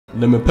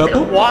Lemon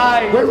pepper?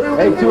 Why?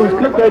 Hey, Tunes,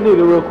 click that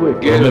nigga real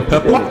quick. Lemon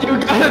pepper? You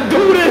gotta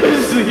do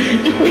this!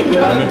 You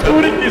gotta do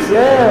this!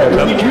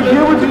 Yeah, you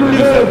get what you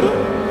deserve.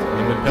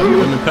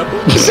 Lemon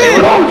pepper?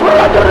 Shit! I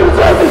don't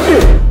deserve this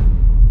shit!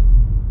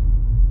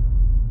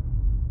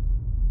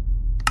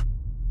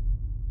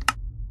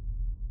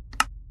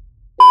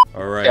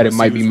 Alright, Yeah, it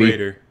might be me.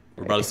 Raider.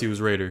 We're about to see who's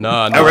Raider.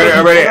 Nah,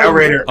 Raider.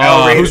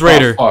 Who's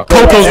Raider?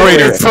 Coco's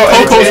Raider.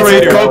 Coco's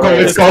Raider.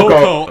 It's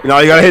Coco. No,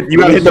 you gotta hit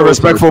the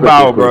respectful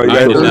bow, bro. You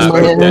gotta hit the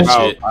respectful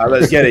bow. Alright,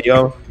 let's get it,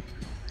 yo.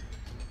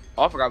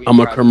 I'm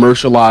a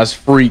commercialized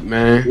freak,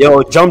 man.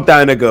 Yo, jump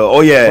that nigga.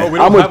 Oh yeah.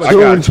 Bro, I'm a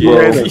Tunes,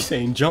 bro. He's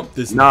saying jump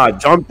this. Nah,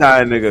 jump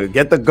that nigga.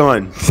 Get the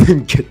gun.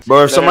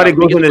 Bro, if somebody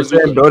goes in the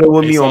same building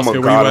with me, oh my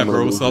god.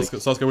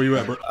 Sasuke, where you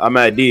at, bro? I'm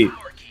at D.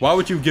 Why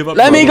would you give up?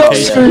 Let me go. I'm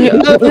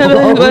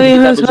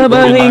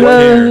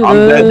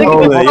dead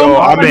rolling, yo.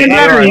 I'm in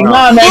here right now.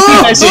 Nah, man, keep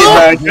that shit,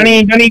 bro.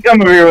 Don't even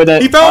come over here with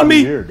that. He found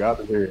me. Where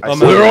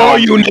are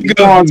you,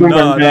 nigga?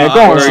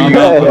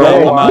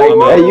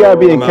 Hey, you gotta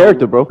be in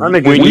character, bro.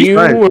 When you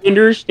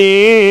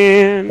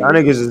understand. That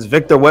niggas is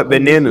Victor Wet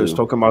Bananas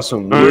talking about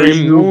some. Where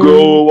you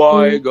go,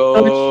 I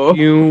go.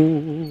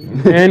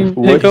 You and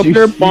pick up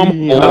your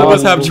bum. None of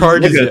us have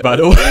charges yet, by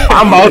the way.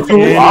 I'm out to.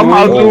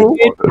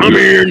 I'm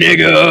here,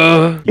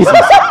 nigga.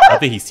 I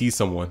think he sees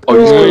someone.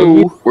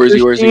 Oh, where's he?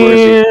 Yo,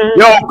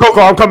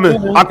 Coco, I'm coming.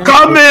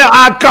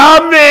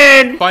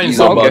 Find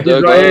somebody. He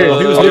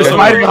was near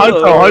somebody.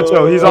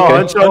 Huncho. He's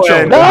on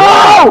Huncho.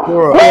 No!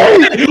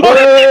 Wait!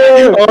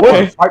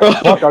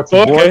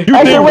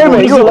 Hey, wait a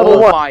minute. You a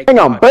level 1. Hang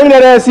on. Bring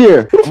that ass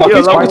here. He's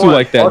talking to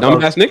like that.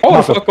 Dumb ass nigga.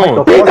 Oh, fuck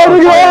on. Beat that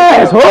nigga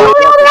ass!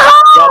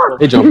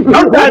 They jump.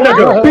 Jump that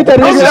nigga. Beat that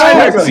nigga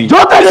ass!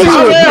 Jump that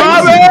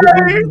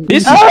nigga!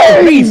 This is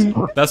crazy.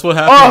 That's what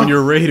happens when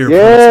you're Raider.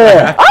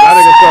 Yeah!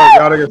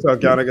 Y'all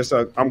niggas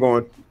suck. I'm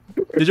going.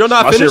 Did y'all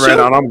not My finish shit right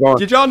it? now. I'm going.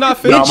 Did y'all not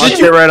No, finish my it?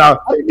 shit right now.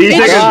 These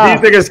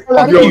niggas,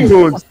 yo,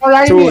 Tunes.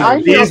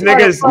 These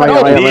niggas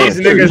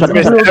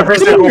missed every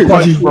single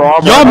punch, bro.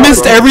 Y'all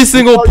missed every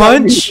single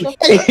punch?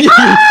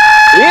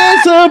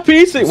 It's a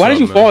piece of. Why did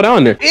you fall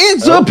down there?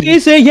 It's a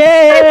piece of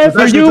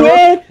for you,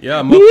 man. Yeah,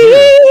 I'm up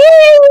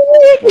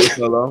here.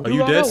 Hello. Are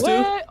you dead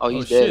still? Oh,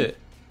 he's shit.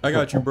 I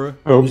got you, bro.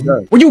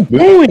 Where you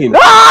going?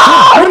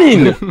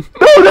 Running.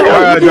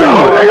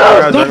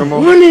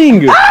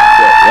 Running.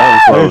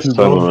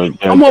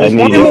 I'm a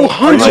primal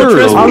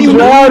hunter. I'm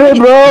wanted,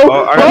 bro!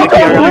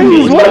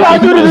 What did I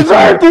do to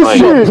deserve this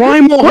shit?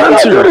 Primal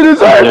hunter.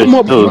 I'm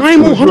a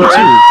primal hunter.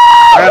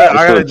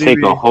 I gotta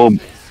take a whole,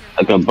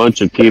 like a bunch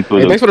of people.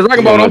 Hey, thanks for the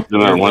Dragonball,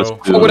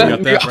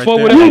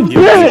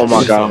 Oh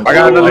my god. I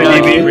got another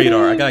DB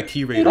radar. I got a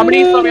key radar. How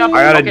many? I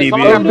got a DB.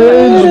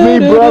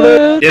 Avenge me,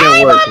 brother!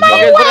 Didn't work.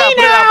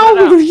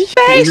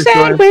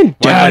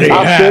 Daddy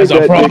has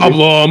a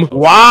problem.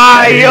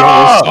 Why?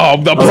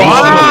 Solve the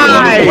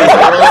problem.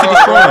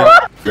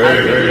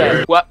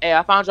 Well, hey,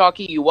 I found y'all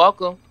key. You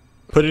welcome.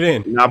 Put it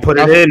in. Now put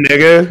it in,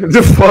 nigga.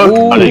 The fuck?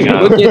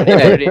 Look at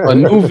that. A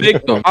new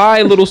victim.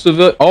 Hi, little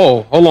civil.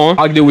 Oh, hold on.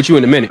 I'll deal with you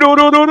in a minute. No.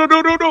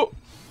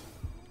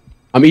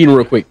 I'm eating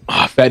real quick.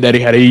 Ah, Fat Daddy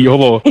had to eat.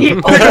 Hold on.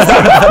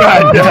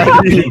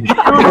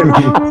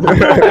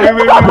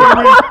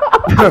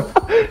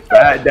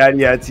 Fat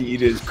Daddy had to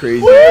eat is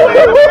crazy.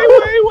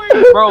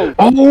 Bro.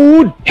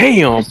 Oh,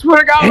 damn.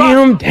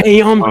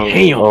 Damn.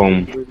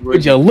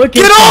 Would you look at?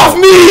 Get off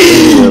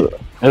me!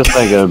 It's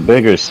like a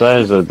bigger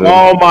size of the.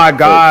 Oh my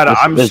god,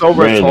 I'm so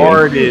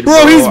retarded.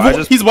 Bro,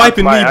 he's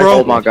wiping me,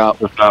 bro. Oh my god.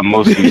 If not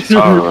mostly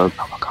sorrow.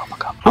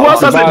 Who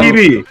else has a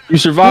DB? You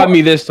survived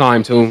me this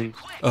time, too.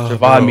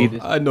 Survived me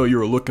this. I know you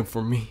were looking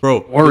for me,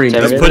 bro. Worrying.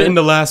 Let's put it in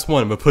the last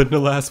one. But put it in the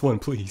last one,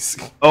 please.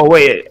 Oh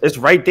wait, it's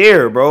right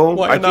there, bro.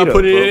 Why not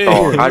put it in?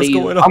 What's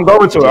going on? I'm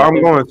going to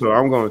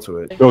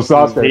it. Yo,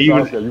 Sasuke,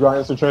 you got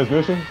instant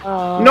transmission?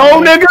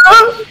 No, nigga.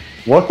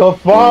 What the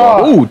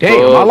fuck? Oh,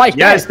 damn. I like that.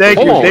 Yes, thank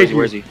you.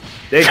 Where's he?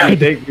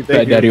 Thank you.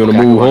 Fat Daddy on the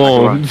move.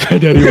 Hold on.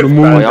 Fat Daddy on the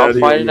move. Y'all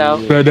fighting now?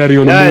 Fat Daddy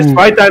on the move. Yes,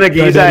 fight that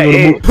nigga. He's at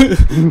 8.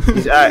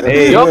 He's at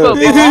 8. Y'all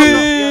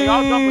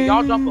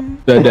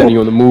jump. Fat Daddy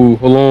on the move.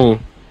 Hold on.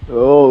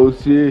 Oh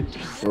shit.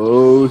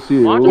 Who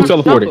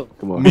teleported?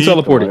 Come on. Who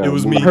teleported? It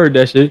was me. I heard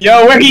that shit.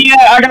 Yo, where he at?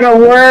 I got a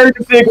word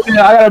to pick with him.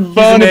 I got a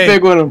bone to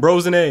pick with him.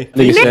 Bro's an A.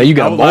 Nigga said, you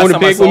got a bone to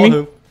pick with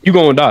me? You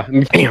gonna die.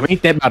 Damn,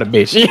 ain't that about a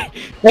bitch. Hey,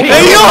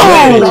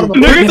 yo!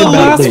 Put the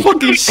last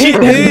fucking shit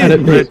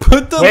in.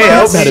 Put the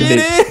last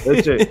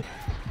shit in.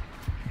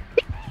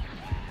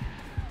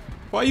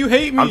 Why you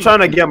hate me? I'm trying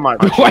to get my.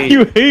 Why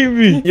you hate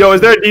me? Yo, is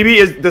there a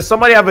DB? Does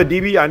somebody have a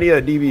DB? I need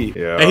a DB.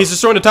 Yeah. Hey, he's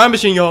destroying the time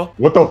machine, y'all.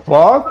 What the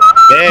fuck?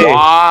 Hey.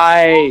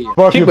 Why?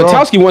 Fuck King you, bro.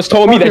 Batowski once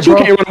told me that you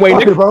can't run away,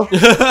 Fuck you, nigga. bro.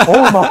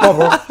 Oh my god,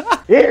 bro.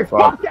 Yeah,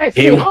 fuck that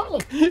shit.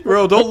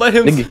 Bro, don't let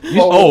him. Nigga,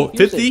 Oh,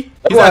 50?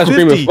 He's at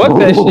 50. Fuck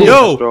that shit.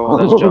 Yo,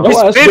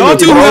 y'all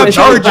two have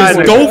charges.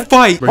 Don't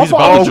fight. Bro, he's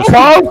about to just...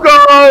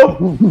 Coco!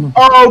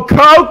 Oh,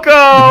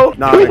 Coco!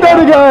 Nah, Beat that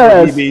nigga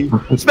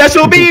ass.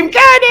 Special beam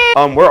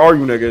cannon! Where are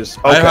you niggas?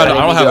 Okay. I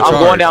don't have a charge.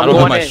 going down, I don't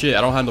have my in. shit. I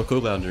don't have no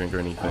cooldown drink or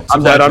anything.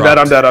 I'm dead. I'm dead.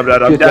 I'm dead. I'm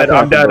dead. I'm dead.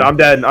 I'm dead. I'm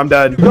dead. I'm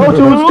dead. Don't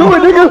do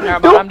it, nigga.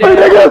 I'm Do it,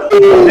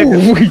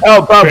 nigga.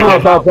 Oh, pop.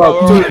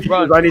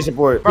 I need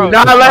support.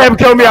 Not let him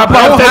kill me. I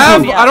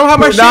don't have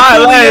my shit.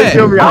 Not let him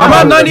kill me. I'm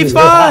at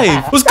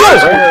 95. What's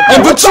good?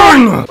 I'm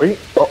returning.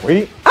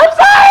 Wait.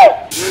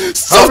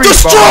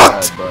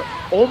 Self-destruct.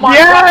 Oh my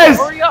Yes!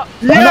 God, hurry up!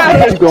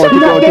 Yes! Keep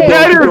going. I'm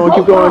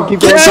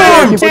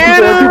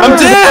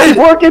dead.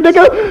 Working,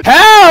 nigga.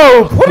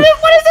 Help! What is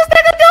this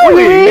nigga doing?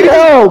 We need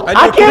help. I I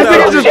need can't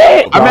cooldown. do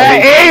shit. I'm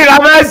at 8.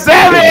 I'm at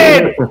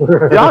 7.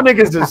 Y'all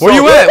niggas just. Where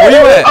you at? Where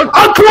you at?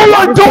 I'm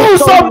trying to do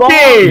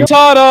something.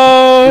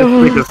 Ta-da!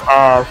 Niggas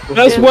off.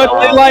 That's what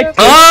they like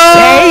to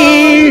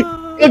say.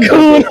 Oh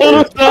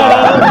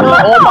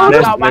my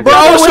God, my Bro,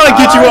 I was trying to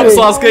get you up,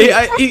 Sorry.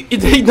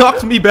 Sasuke. He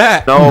knocked me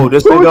back. No,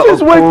 this nigga.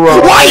 just went-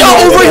 Why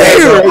y'all over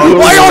here?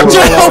 Why y'all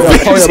helping?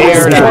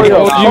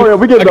 Oh yeah,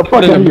 we get the fuck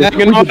out of here. Back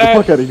and all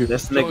that.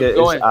 This nigga is.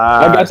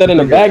 I got that in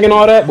the bag and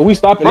all that, but we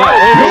stopping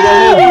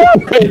that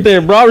right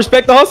there, bro. I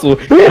respect the hustle.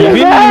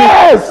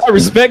 I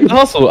respect the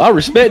hustle. I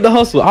respect the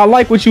hustle. I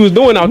like what you was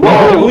doing out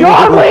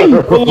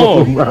there. Hold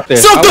on.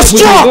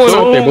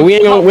 Self-destruct! But we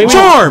ain't gonna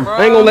Charm!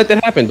 I ain't gonna let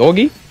that happen,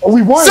 doggy. Oh,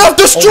 we won.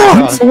 Self-destruct!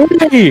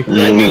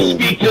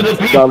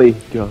 Golly,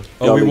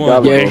 Oh, we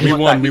won. Yeah. We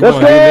won. Let's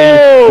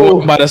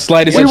go. By the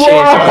slightest We of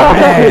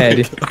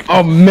chance.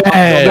 I'm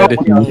mad.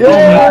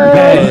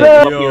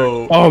 Yeah.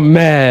 Yo. I'm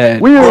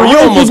mad. We Bro, you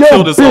almost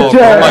killed us all. bitch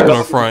I'm not ass.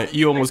 gonna front.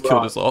 You almost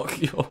killed us all.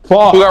 Yo. Who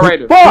got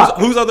raided? Fuck.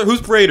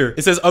 Who's Raider?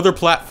 It says other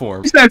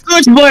platforms. That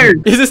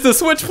Switchblade. Is this the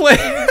Switch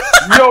player?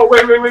 Yo,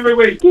 wait.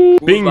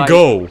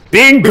 Bingo.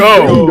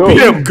 Bingo.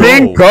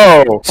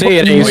 Bingo. Say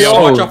it Oh, ain't yeah,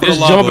 so. watch out for the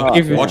Just jump lava.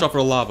 in. Watch out for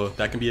the lava.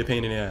 That can be a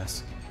pain in the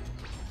ass.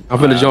 I'm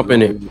finna jump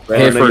in it.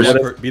 Head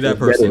first. Be that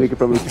person. Nigga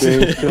from the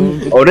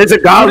screen. Oh, there's a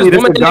golly. This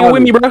woman think you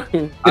with me, bro?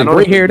 I know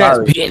Right here, this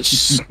that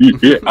is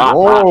bitch.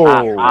 Oh.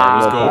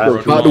 Let's go, bro.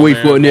 About to wait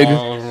for a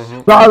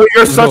nigga. Golly,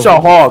 you're such a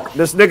hawk.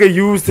 This nigga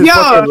used his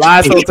fucking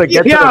lasso to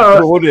get to the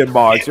golden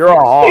box. You're a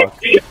hawk.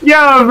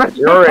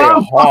 You're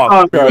a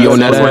hawk. Yo,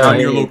 now Let's that- tell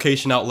me your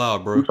location out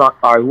loud, bro.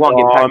 Alright, we want to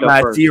get Oh, packed I'm up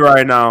at first. D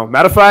right now.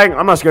 Matter of fact,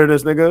 I'm not scared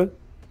of this nigga.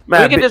 Let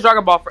Man, me get this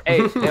Dragon Ball for let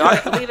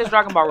me get this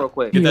Dragon Ball real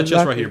quick. Get that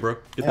chest right here, bro.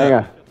 Get Hang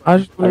that. on. I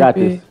just I got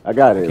this. I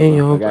got it.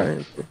 I got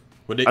it.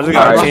 What they- I just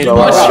gotta change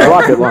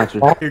Rocket launcher.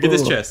 Here, get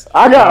this chest.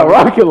 I got a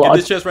rocket Get launcher.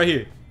 this chest right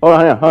here. Hold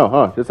on, hold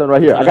on. This one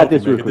right here. I got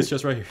this real Get this quick.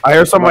 chest right here. I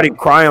hear somebody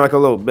crying like a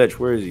little bitch.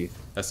 Where is he?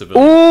 That's the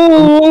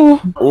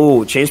villain.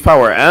 Ooh, change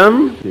power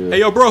M. Hey,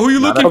 yo, bro, who you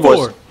looking that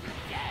was- for?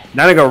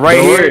 That nigga right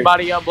here.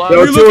 Everybody up, blood.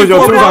 Yo, Who you looking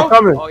yo, for, I'm bro?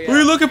 coming. Oh, Who yeah.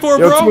 you looking for,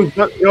 Yo, bro?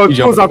 yo, You I'm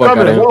jumped the fuck coming.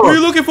 outta here. Hold Who on.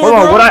 you looking for, Hold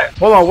on, bro?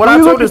 hold on, what I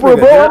You told looking this for,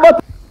 bro? I'm nigga. about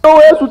to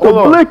your ass with the Hold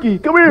on. blicky.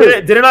 Come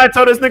here. Didn't I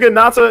tell this nigga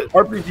not to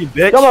RPG,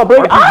 bitch? Come on,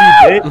 bring it.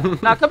 RPG,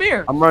 bitch. Now come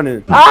here. I'm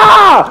running.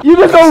 Ah! You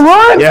just gonna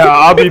run? Yeah,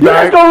 I'll be You just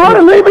back. gonna run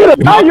and leave me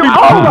to die? You,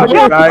 oh my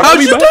god.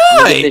 How'd you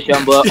die? This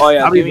young blood. Oh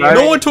yeah, I'll be give me back.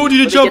 No one told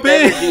you to jump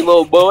in.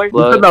 little boy.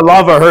 You said the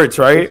lava hurts,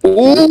 right?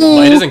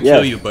 Like, it doesn't Yeah.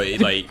 kill you, but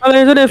it, like.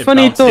 Isn't that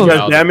funny bounces though? It out.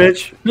 does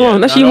damage. No,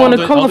 unless you want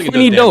to call it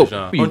funny dope.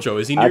 Poncho,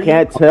 is he near I you?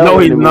 can't tell. No,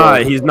 he's anymore.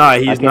 not. He's not. I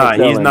He's can't not.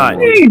 tell He's not.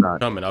 anymore. He's not.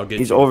 Coming, I'll get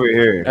He's you. over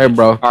here. Hey,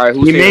 bro. All right,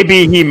 who's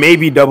He may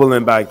be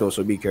doubling back though,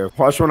 so be careful.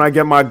 Watch when I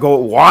get my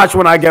goal. Watch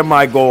when I get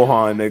my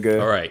Gohan, nigga.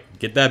 All right,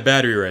 get that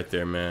battery right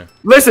there, man.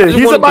 Listen, just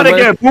he's wanted about to to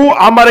get boo.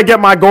 I'm about to get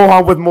my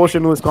Gohan with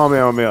motionless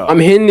Kamehameha. I'm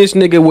hitting this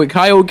nigga with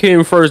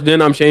Kaioken first,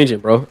 then I'm changing,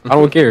 bro. I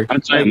don't care.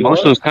 I'd say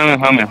Motion's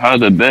Kamehameha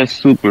the best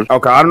super.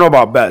 Okay, I don't know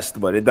about best,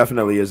 but it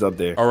definitely is up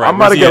there. All right, I'm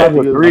about to where's get he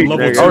level at? 3. I'm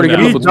level nigga. 2 now.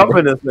 He's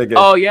jumping this nigga.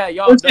 Oh yeah,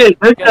 y'all. Let's get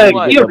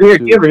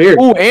over here.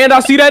 Ooh, and I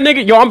see that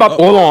nigga. Yo, I'm about.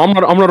 Hold on,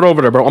 I'm running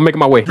over there, bro. I'm making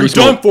my way. You're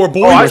done for,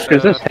 boy.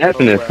 Because that's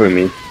happening for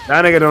me.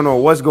 That nigga don't know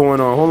what's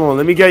going on. Hold on,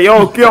 let me get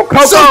yo Coco.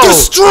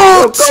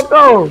 Self-destruct!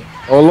 Coco.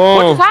 Hold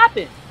What on, just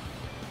happened?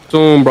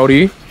 soon,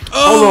 Brody.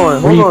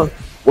 Hold on.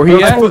 Where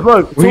he at? Look,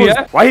 Where he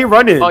at? why he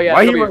running? Oh, yeah,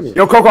 Why he come here. running?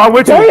 Yo, Coco, I'm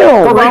with you.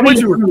 Damn, Coco, I'm with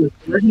you. I'm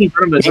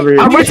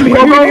with you,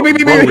 Coco. Bro, regret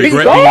being late.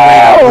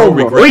 Bro,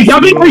 regret Wait,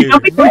 jumping. Yeah,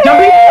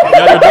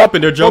 they're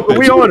jumping. They're jumping.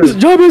 We on it.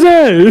 Jump his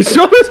ass.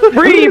 Jump his ass.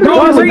 Breathe,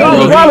 bro. Breathe.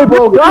 Golly,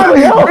 bro. Golly,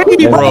 help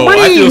me. Bro, I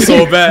feel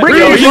so bad. Yo,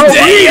 Breathe, you bro.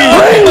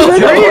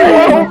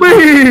 dead.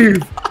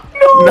 Leave.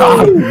 No.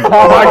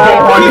 Oh my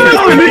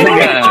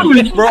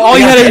God. Bro, all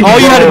you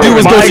had to do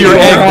was go to your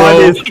egg,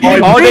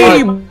 bro. All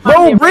they,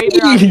 Bro,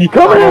 breathe.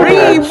 Come here.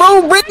 Breathe, bro.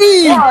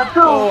 Breathe.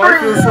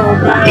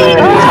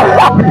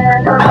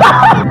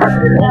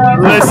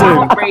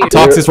 Listen.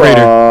 Toxic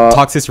Raider.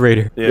 Toxic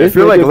Raider. Yeah, if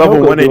you're like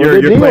level 1 and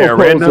you're playing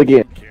random.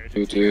 again.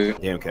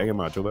 Damn, can I get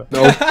my Joe back?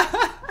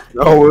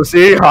 No, we'll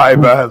see. All right,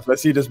 man.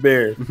 Let's see this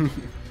bear.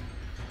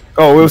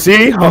 Oh, we'll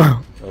see.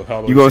 Oh,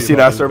 you gonna see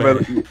that, sir,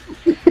 brother?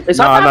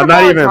 Nah,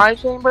 not even.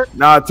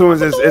 Nah,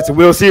 Tunes, it's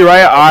we'll see,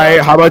 right?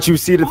 Alright, how about you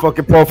see the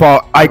fucking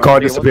profile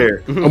icon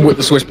disappear? I'm with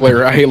the Switch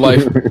player. I hate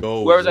life.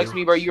 Whoever's next to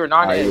me, bro, you're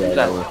not in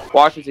edit.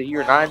 Washington,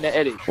 you're not in the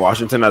edit.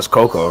 Washington, that's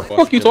Coco. What the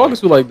fuck you talking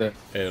to like that?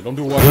 Hey, don't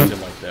do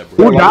Washington like that,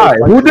 bro. Who died?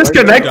 Who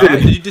disconnected?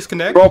 Did you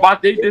disconnect? Bro, my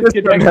thing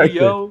disconnected,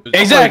 yo.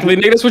 Exactly,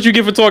 nigga. That's what you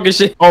get for talking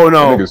shit. Oh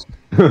no.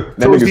 That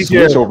nigga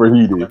switch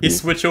overheated. He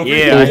switched over.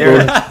 Yeah, I hear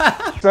it.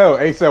 So,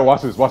 hey, so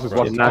watch this. His box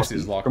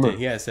is locked in.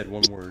 He hasn't said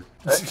one word.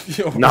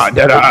 Nah,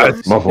 dead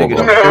eyes. My fault, bro.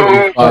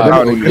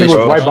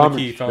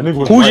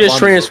 Who just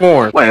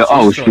transformed? Wait,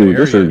 oh shoot,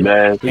 this is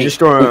bad. He's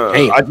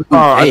destroying. I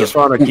just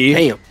found a key.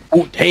 Damn.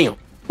 Oh damn.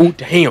 Oh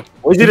damn.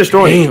 What's he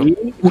destroying?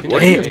 Damn. I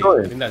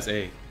think that's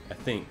A. I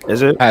think.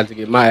 Is it? I had to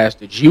get my ass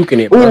to juking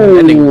it, Ooh,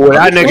 bro.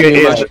 that nigga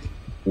is.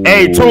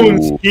 Hey,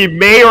 Tunes, he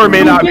may or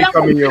may not be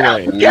coming your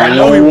way. I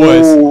know he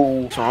was.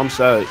 So I'm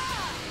sad.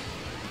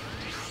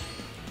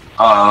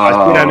 I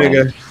see that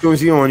nigga. Tunes,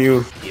 he on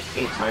you.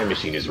 The time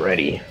machine is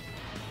ready.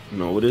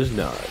 No, it is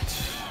not.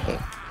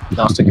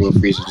 I'll stick it with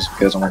Freezer just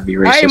because I want to be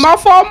racist. Hey, my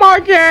fault,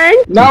 my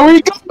gang. Now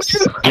we go.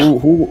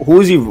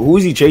 Who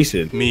is he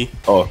chasing? Me.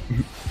 Oh.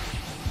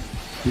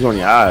 He's on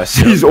your ass.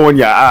 He's on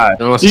your ass.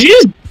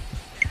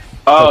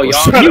 Oh,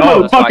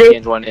 y'all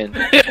fucking one in.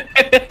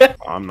 I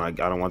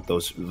don't want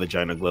those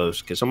vagina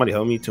gloves. Can somebody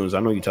help me, Tunes? I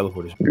know you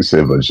teleporters. You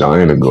said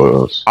vagina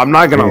gloves. I'm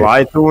not gonna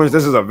lie, Tunes.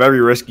 This is a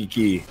very risky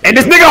key. And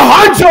this nigga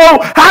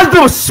Hancho has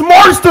the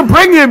smarts to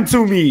bring him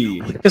to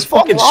me. It's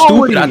fucking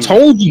stupid. I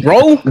told you,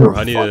 bro.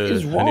 I need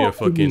a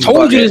fucking.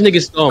 Told you this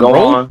nigga's dumb,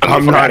 bro.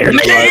 I'm not gonna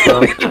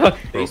lie,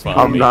 Bro,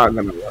 I'm not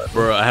gonna lie.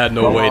 Bro, I had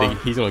no way to.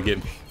 He's gonna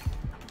get me.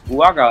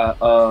 Ooh, I got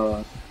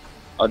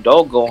a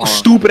dog going on.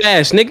 Stupid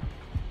ass nigga.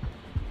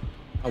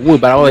 I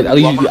would, but I like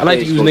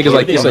to use niggas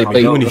like this. Like,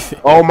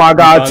 oh my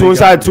god, Tunes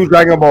had 2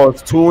 Dragon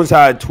Balls. Tunes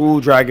had 2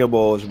 Dragon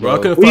Balls, bro.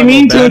 What do you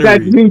mean Tunes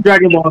had 2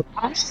 Dragon Balls?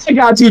 I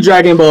got 2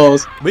 Dragon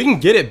Balls. We can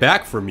get it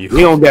back from you.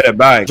 We don't get it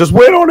back. Just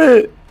wait on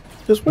it.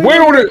 Just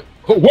wait on it.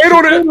 Wait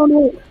on it.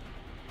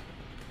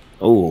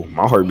 Oh,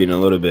 my heart beating a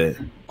little bit.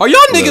 Are y'all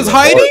niggas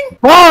hiding?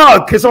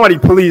 Fuck! Can somebody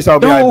please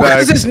help me? No,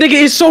 because this nigga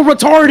is so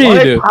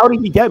retarded. What? How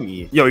did he get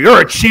me? Yo,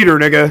 you're a cheater,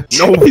 nigga.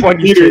 No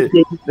funny shit.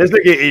 This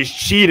nigga is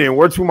cheating.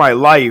 Word to my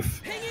life.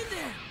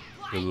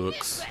 Good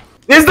looks.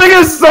 This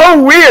nigga is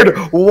so weird.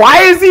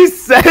 Why is he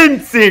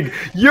sensing?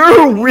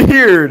 You're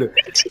weird.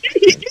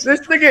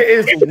 This nigga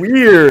is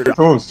weird.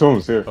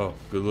 Tunes here. Oh,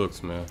 good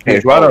looks, man.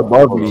 He's right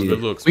above me. Good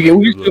looks.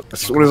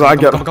 As soon as I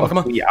get, come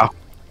on. Yeah.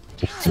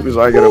 As soon as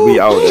I get a wee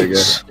out,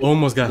 nigga.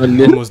 Almost died.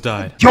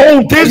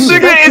 Yo, this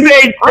nigga is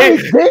a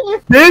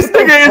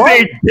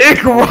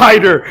dick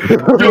rider.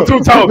 Yo,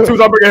 Tunes, I'm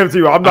bringing him to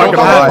you. I'm not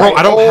gonna lie. Bro,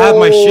 I don't have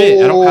my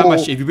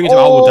shit. If you bring it to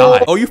me, I will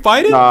die. Oh, you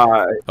fighting?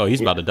 Nah. Oh, he's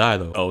about to die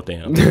though. Oh,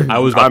 damn. I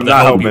was about to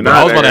help you, bro.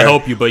 I was about to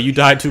help you, but you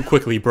died too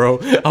quickly, bro.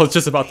 I was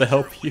just about to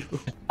help you.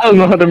 I don't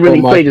know how to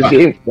really play this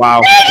game.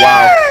 Wow.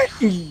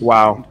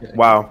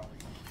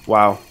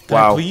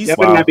 Please.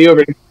 Not be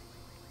over.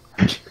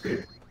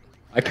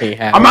 I can't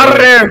have. I'm out of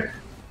there.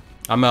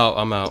 I'm out.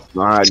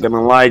 Alright, gonna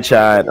lie,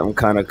 Chad. I'm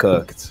kind of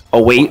cooked.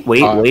 Oh, wait.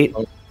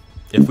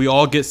 If we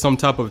all get some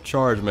type of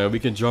charge, man, we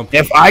can jump.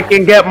 If I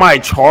can get my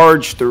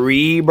charge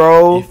 3,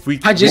 bro.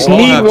 I just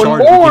need one more.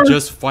 We can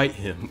just fight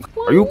him.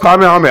 Are you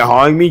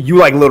Kamehameha'ing me? You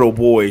like little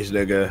boys,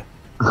 nigga.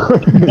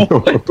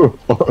 What the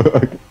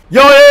fuck?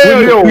 Yo.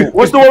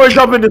 What's the word with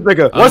jumping this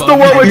nigga? I'm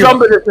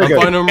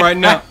fighting him right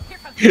now.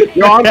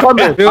 Yo, I'm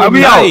coming. I'll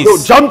be out. Yo,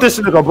 jump this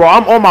nigga, bro.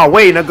 I'm on my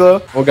way,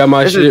 nigga. I got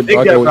my shit, bro.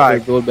 I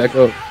can't go back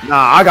up.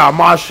 Nah, I got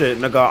my shit,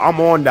 nigga. I'm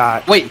on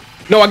that. Wait,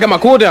 no, I got my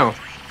cooldown.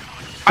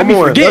 I be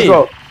forgetting.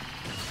 Let's go.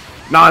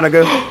 Nah,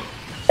 nigga.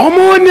 I'm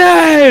on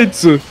that.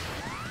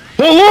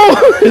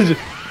 Hold on.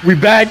 We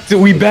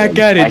back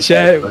at it,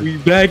 chat. We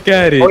back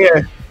at it. Oh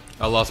yeah.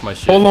 I lost my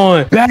shit. Hold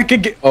on. Back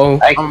again. Oh.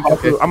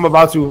 I'm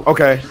about to.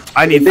 Okay.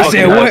 I need this.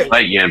 I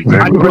need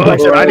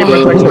protection. I need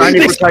protection.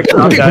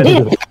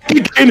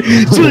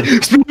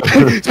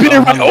 Spin it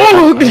right.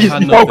 Oh,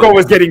 Coco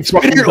was getting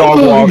fucking dog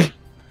walked.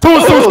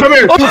 Tunes, come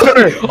here. Come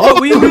here.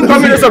 Oh, we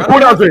come here. There's a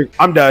cooldown drink.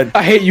 I'm dead.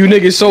 I hate you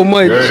niggas so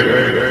much.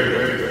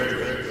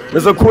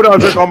 There's a cooldown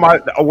drink on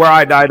my where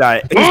I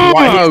die.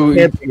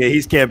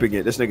 He's camping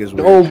it. This nigga's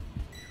weird.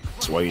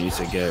 That's why you need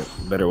to get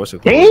better. What's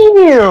it called?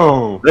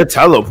 Damn! The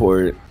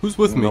teleport. Who's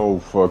with me? No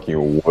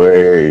fucking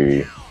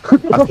way.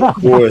 Of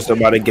course, I'm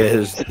about to get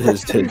his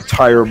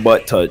entire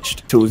butt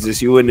touched. Tunes,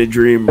 this you in the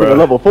dream, bro.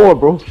 Level 4,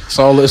 bro. It's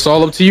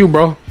all up to you,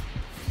 bro.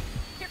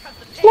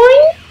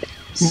 Flying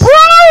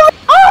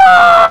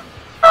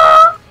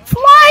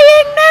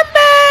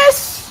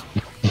Nimbus!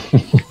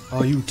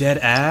 Oh, you dead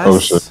ass? Oh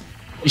shit.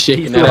 He's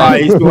shaking He's that.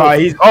 too high.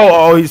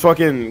 He's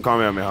fucking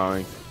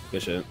Kamehameha.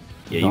 Good shit.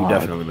 Yeah, you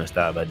definitely missed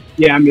that, bud.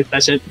 Yeah, I missed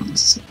that shit.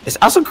 Is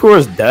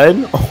Asakura's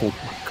dead? Oh,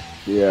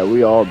 yeah,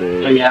 we all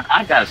did. Oh yeah,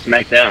 I got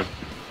smacked down.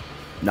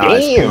 nah,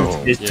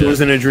 it's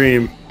Tunes in a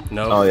dream.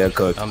 No. Oh yeah,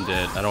 cooked. I'm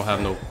dead. I don't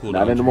have no cooldown.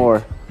 Not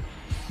anymore.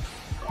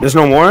 There's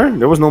no more?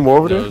 There was no more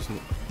over there?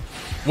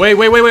 Wait.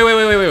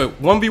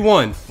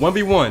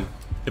 1v1.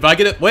 If I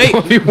get it, wait.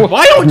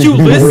 Why don't you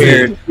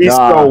listen? He's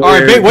so All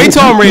right, weird. wait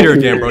till I'm Raider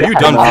again, bro. You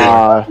done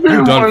for.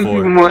 You done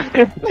for.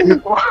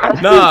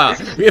 Nah,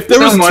 if there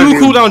was 2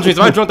 cooldown drinks,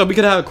 if I drunk that, we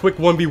could have a quick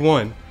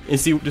 1v1 and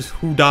see just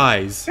who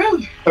dies.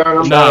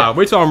 Nah,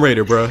 wait till I'm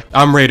Raider, bro.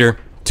 I'm Raider.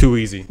 Too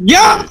easy.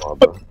 Yeah.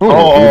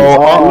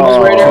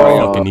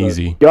 Fucking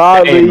easy.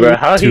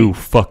 Hey, Too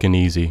fucking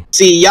easy.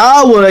 See,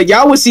 y'all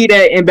would see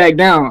that and back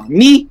down.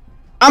 Me,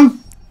 I'm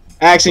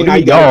actually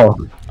not y'all.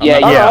 Yeah.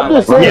 Yeah.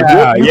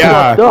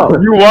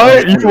 You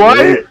what?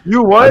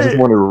 I just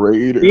want to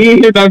raid it. You ain't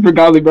hear nothing for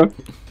Golly, bro.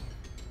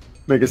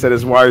 Nigga said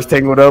his wires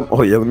tangled up.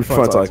 Oh yeah, let me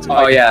front talk to you.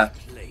 Oh yeah.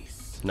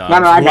 Nah,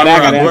 No, I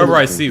got it. whoever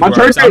I see. My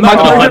turn, I'm not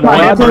my gonna turn, hunt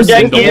my one turn,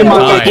 person the Jackie, whole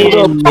my time.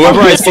 turn.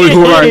 Whoever I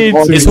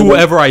see, it's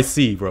whoever I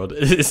see, bro.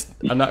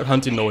 I'm not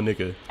hunting no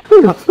nigga.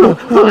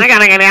 I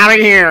gotta get out of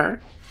here.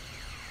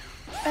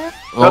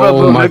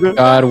 Oh my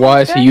god,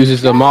 why is he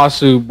uses the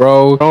Masu,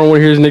 bro? I don't want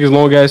to hear his niggas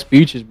long ass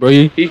speeches, bro.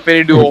 He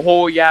finna do a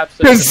whole yap.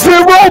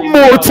 Zero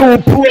mortal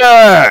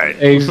plan.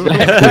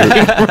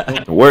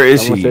 Exactly. Where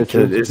is he?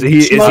 Is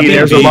he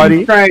there,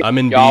 somebody? I'm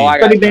in B. Y'all, I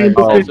got See, that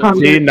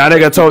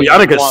nigga told y'all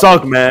niggas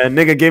suck, man.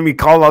 Nigga gave me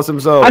call outs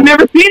himself. I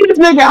never seen this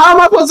nigga. How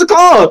am I supposed to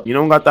call? You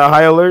don't got that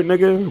high alert,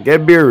 nigga?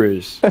 Get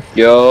beerers.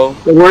 Yo.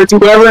 The word to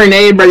whoever and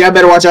name, bro. Y'all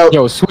better watch out.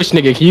 Yo, switch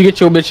nigga, can you get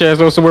your bitch ass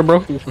on somewhere,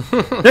 bro?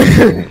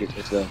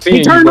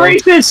 He turned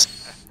racist.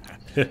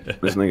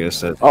 This nigga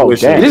said. Oh,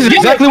 damn. This is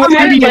exactly what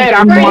I did.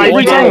 I'm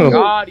Every time.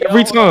 God, yo.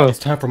 Every time. It's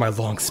time for my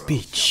long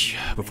speech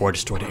before I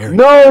destroy the area.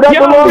 No, that's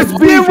a long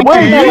speech.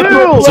 Wait,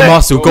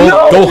 Zamasu,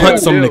 go hunt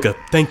some nigga.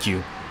 Thank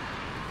you.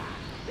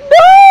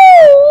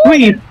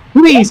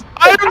 Please.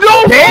 I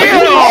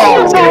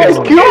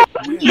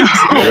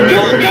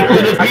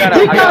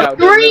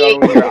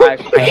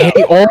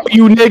hate all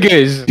you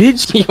niggas.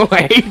 Bitch, yo,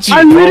 I hate you.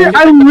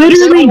 I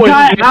literally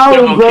got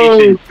out,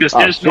 bro. Because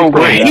there's no I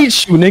way.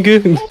 hate you,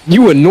 nigga.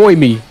 You annoy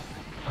me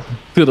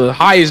to the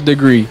highest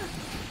degree.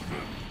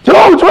 Dude,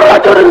 what did I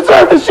do to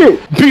deserve this shit?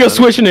 Be a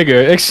switch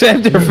nigga.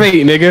 Accept your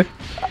fate, nigga.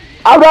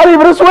 I'm not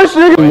even a switch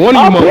nigga. One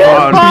of you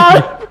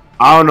motherfuckers.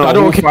 I don't know. I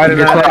don't who care. fighting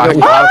that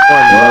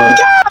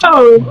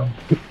nigga.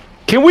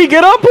 Can we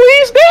get up,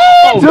 please?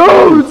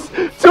 Dudes,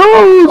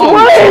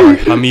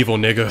 wait. I'm evil,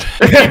 nigga.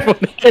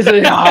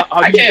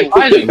 I can't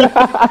find him.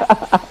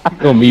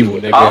 I'm evil,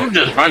 nigga. I'm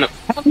just running.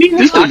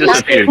 This dude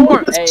disappeared.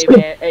 Hey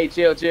man, hey,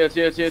 chill.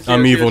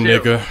 I'm evil,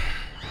 nigga.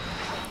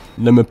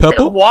 Lemon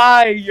pepper?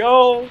 Why,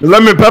 yo?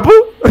 Lemon pepper?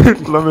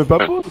 Lemon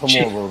pepper? Come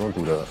on, bro, don't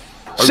do that.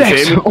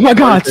 Sex! Oh my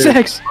god,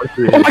 sex!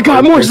 Oh my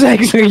god, more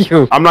sex!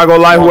 I'm not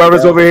gonna lie,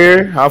 whoever's over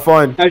here, have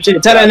fun. Tell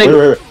that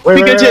nigga. Wait.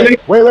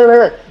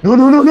 No.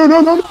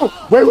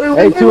 Wait.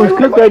 Hey, Tunes,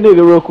 cook that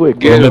nigga real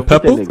quick. Lemon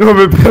pepper?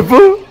 Lemon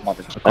pepper?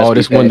 Oh,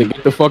 this one to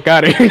get the fuck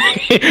out of here.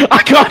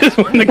 I call this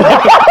one to get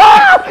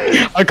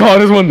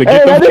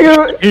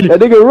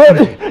That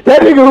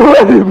nigga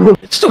running, bro.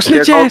 So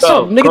snitch ass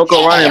up, nigga.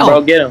 Coco running,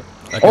 bro. Get him.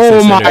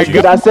 Oh my god.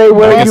 Did I say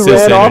where you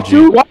ran off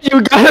to? Why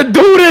you gotta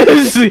do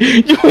this?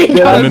 You ain't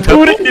gotta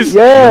do this.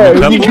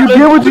 Yeah, you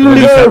get what you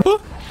deserve.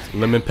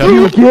 Lemon pepper?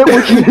 You get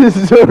what you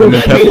deserve.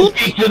 Lemon pepper?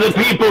 Speak to the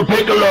people,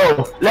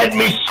 Piccolo. Let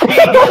me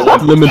speak.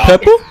 Lemon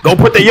pepper? Go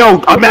put the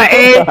I'm at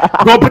A.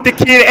 Go put the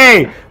key in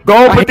A.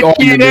 Go put the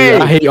key in I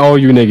A. hate all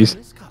you niggas.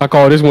 I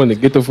call this one to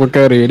get the fuck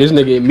out of here. This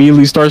nigga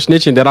immediately starts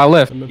snitching that I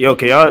left. Yo,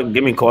 can y'all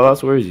give me call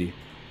outs? Where is he?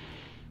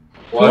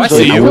 I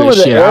see I you.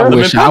 wish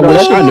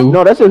I knew.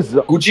 No, that's his.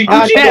 Gucci.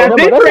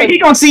 He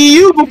gonna see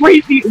you before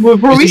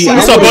we see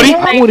What's up,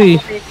 buddy?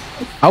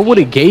 I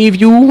would've gave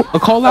you a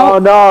call Oh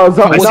out. no,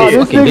 this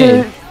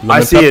nigga.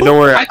 I see it. Don't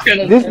worry.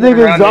 This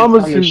nigga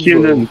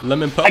Zamasu.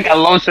 Lemon I pepper? got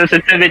low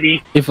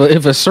sensitivity. If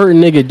a certain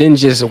nigga didn't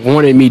just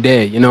wanted me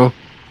dead, you know.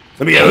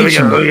 Let me get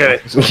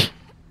it.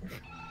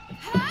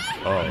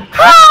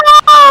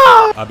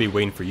 Oh. I'll be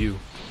waiting for you.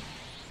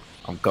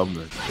 I'm coming.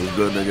 What's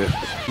good, nigga?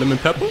 Lemon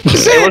pepper?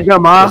 Hey, what's good,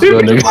 ma? She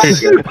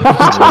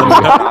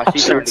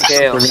turned to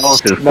kale.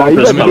 Nah, you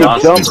about to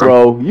get jumped,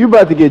 bro. You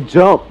about to get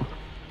jumped.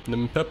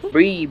 Lemon pepper?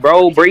 Breathe,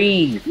 bro.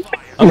 Breathe.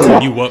 I'm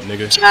turning you up,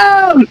 nigga.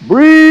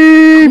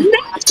 Breathe.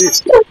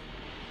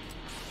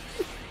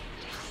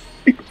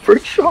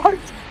 First shot.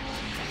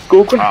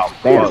 Goku.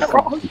 Damn.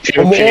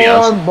 Come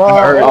on,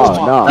 bro.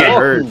 Oh, no. That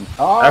hurt.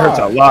 That hurts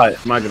a lot.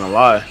 I'm not gonna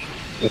lie.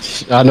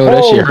 I know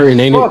that shit hurting,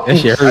 ain't it? That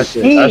shit hurt.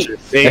 That shit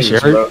stings,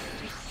 shit hurt. bro.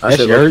 That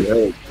shit hurt.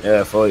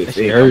 Yeah, fully. That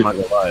shit I'm not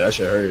gonna lie. That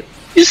shit hurt.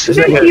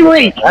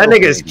 That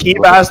nigga's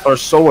keypads are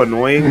so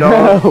annoying,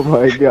 dog. Oh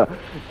my god.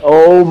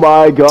 Oh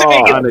my god.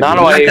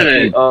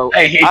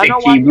 I hate the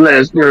key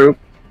blast, bro.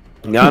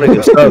 Y'all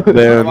niggas suck,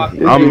 man.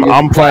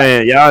 I'm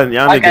playing. Y'all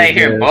niggas. I gotta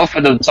hear both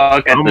of them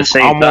talk at the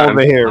same I'm time.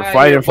 over here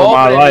fighting for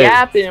my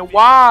life.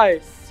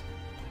 Why?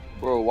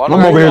 Bro, why I'm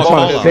over here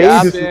trying to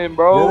yapping, save this.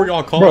 bro? Where we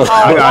all calling?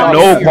 I got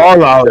no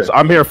call outs.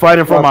 I'm here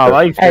fighting for my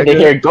life. I had to nigga.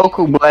 hear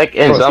Goku Black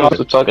and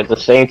Zamasu talk at the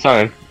same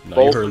time. No,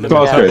 you heard lemon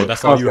Sasuke, pepper.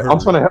 That's all you heard. I'm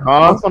trying to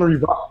revive.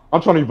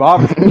 I'm trying to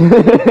revive it.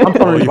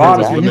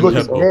 And you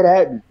looking dead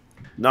at me.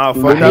 Nah,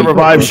 fuck that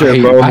revive shit,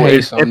 bro. I hate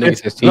If some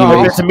niggas.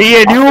 it's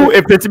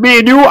me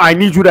and you, I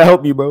need you to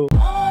help me, bro.